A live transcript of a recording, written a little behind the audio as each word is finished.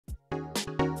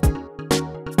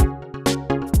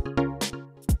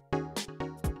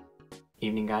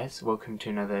evening, guys. Welcome to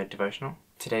another devotional.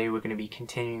 Today we're going to be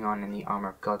continuing on in the Armour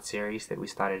of God series that we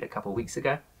started a couple weeks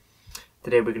ago.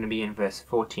 Today we're going to be in verse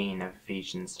 14 of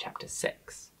Ephesians chapter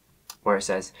 6, where it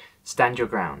says, "Stand your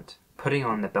ground, putting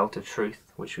on the belt of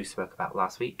truth," which we spoke about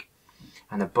last week,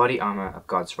 "and the body armour of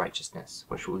God's righteousness,"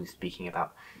 which we'll be speaking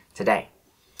about today.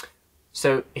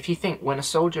 So if you think when a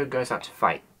soldier goes out to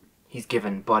fight, he's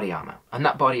given body armour, and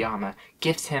that body armour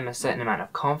gives him a certain amount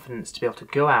of confidence to be able to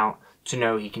go out, to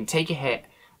know he can take a hit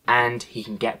and he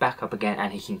can get back up again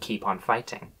and he can keep on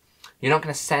fighting. You're not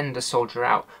going to send a soldier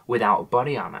out without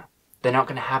body armour. They're not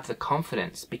going to have the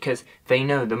confidence because they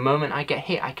know the moment I get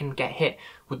hit, I can get hit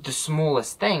with the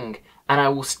smallest thing and I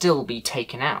will still be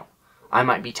taken out. I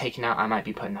might be taken out, I might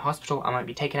be put in the hospital, I might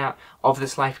be taken out of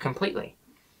this life completely.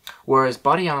 Whereas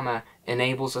body armour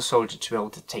enables a soldier to be able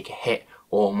to take a hit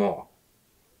or more.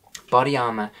 Body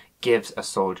armour gives a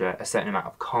soldier a certain amount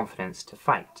of confidence to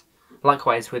fight.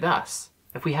 Likewise with us,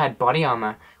 if we had body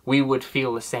armour, we would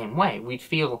feel the same way. We'd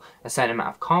feel a certain amount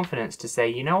of confidence to say,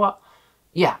 you know what,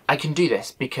 yeah, I can do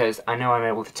this because I know I'm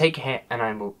able to take a hit and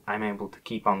I'm able to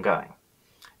keep on going.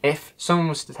 If someone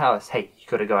was to tell us, hey, you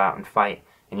got to go out and fight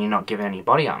and you're not given any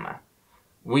body armour,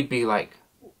 we'd be like,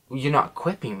 you're not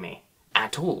equipping me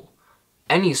at all.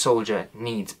 Any soldier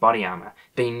needs body armour.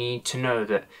 They need to know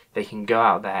that they can go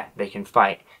out there, they can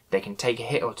fight, they can take a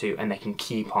hit or two, and they can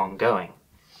keep on going.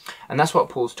 And that's what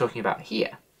Paul's talking about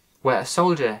here, where a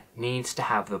soldier needs to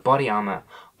have the body armour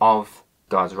of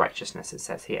God's righteousness, it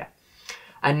says here.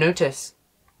 And notice,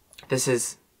 this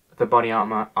is the body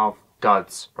armour of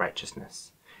God's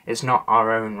righteousness. It's not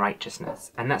our own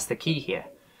righteousness. And that's the key here,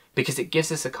 because it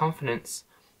gives us a confidence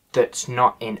that's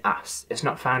not in us. It's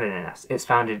not founded in us. It's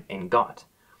founded in God.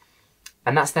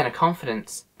 And that's then a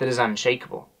confidence that is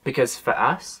unshakable. Because for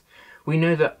us, we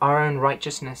know that our own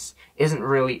righteousness isn't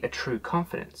really a true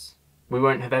confidence. We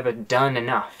won't have ever done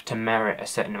enough to merit a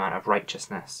certain amount of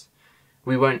righteousness.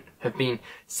 We won't have been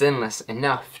sinless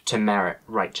enough to merit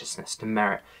righteousness, to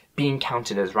merit being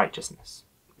counted as righteousness.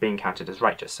 Being counted as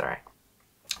righteous, sorry.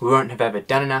 We won't have ever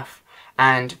done enough,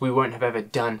 and we won't have ever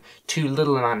done too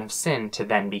little amount of sin to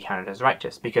then be counted as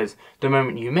righteous, because the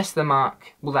moment you miss the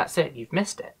mark, well, that's it, you've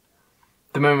missed it.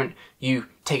 The moment you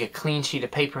take a clean sheet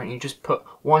of paper and you just put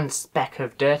one speck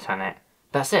of dirt on it,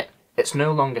 that's it. It's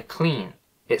no longer clean.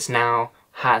 It's now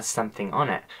has something on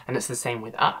it, and it's the same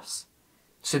with us.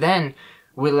 So then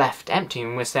we're left empty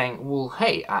and we're saying, well,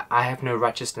 hey, I have no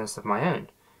righteousness of my own.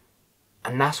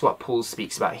 And that's what Paul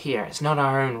speaks about here. It's not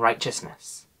our own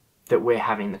righteousness that we're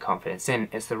having the confidence in.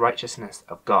 It's the righteousness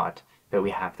of God that we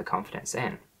have the confidence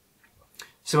in.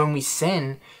 So when we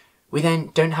sin, we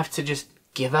then don't have to just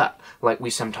give up like we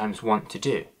sometimes want to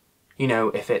do. You know,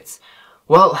 if it's,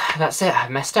 well, that's it, I've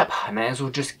messed up, I may as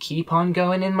well just keep on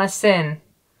going in my sin.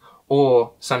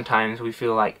 Or sometimes we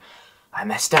feel like, I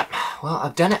messed up, well,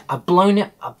 I've done it, I've blown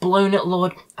it,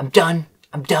 Lord, I'm done.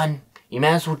 You may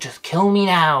as well just kill me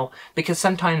now. Because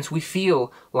sometimes we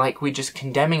feel like we're just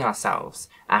condemning ourselves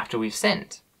after we've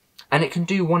sinned. And it can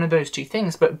do one of those two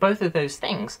things, but both of those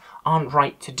things aren't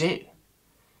right to do.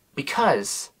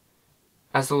 Because,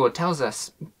 as the Lord tells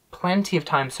us plenty of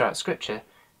times throughout Scripture,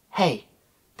 hey,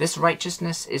 this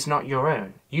righteousness is not your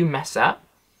own. You mess up,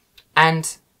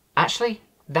 and actually,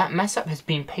 that mess up has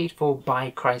been paid for by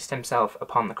Christ himself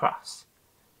upon the cross.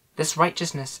 This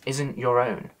righteousness isn't your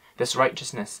own. This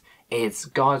righteousness is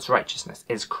God's righteousness,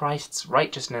 is Christ's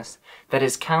righteousness that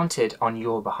is counted on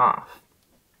your behalf.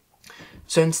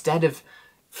 So instead of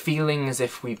feeling as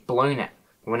if we've blown it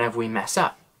whenever we mess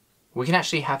up, we can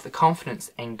actually have the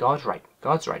confidence in God's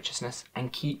righteousness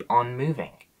and keep on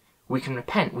moving. We can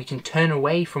repent. We can turn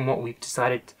away from what we've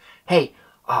decided. Hey,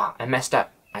 I messed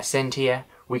up. I sinned here.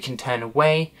 We can turn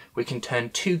away. We can turn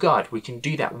to God. We can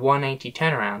do that 180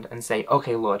 turnaround and say,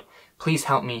 okay, Lord, please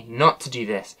help me not to do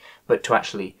this, but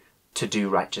to do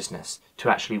righteousness, to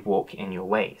actually walk in your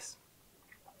ways.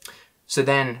 So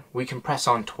then we can press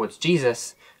on towards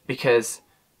Jesus because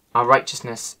our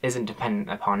righteousness isn't dependent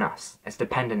upon us. It's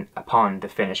dependent upon the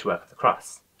finished work of the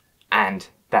cross. And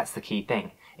that's the key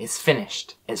thing. It's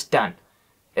finished. It's done.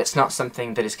 It's not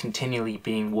something that is continually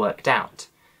being worked out.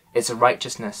 It's a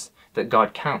righteousness that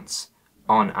God counts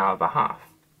on our behalf.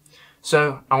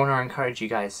 So I want to encourage you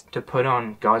guys to put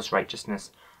on God's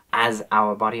righteousness as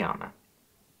our body armour.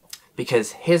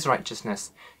 Because his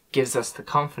righteousness gives us the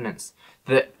confidence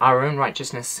that our own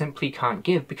righteousness simply can't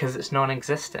give because it's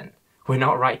non-existent. We're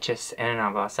not righteous in and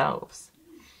of ourselves.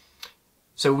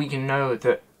 So we can know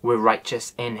that we're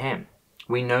righteous in him.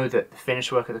 We know that the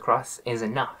finished work of the cross is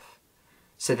enough.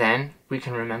 So then we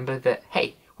can remember that,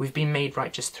 hey, we've been made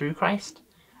righteous through Christ.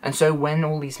 And so when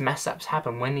all these mess ups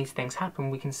happen, when these things happen,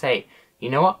 we can say, You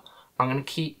know what? I'm going to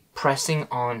keep pressing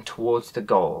on towards the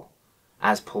goal,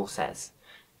 as Paul says.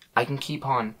 I can keep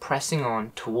on pressing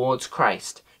on towards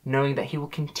Christ, knowing that he will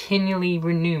continually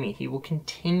renew me. He will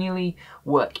continually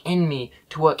work in me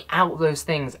to work out those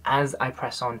things as I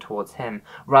press on towards him,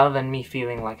 rather than me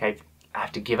feeling like I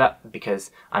have to give up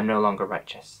because I'm no longer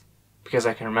righteous. Because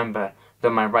I can remember that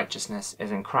my righteousness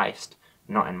is in Christ,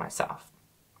 not in myself.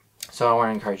 So I want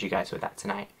to encourage you guys with that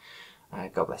tonight.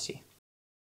 God bless you.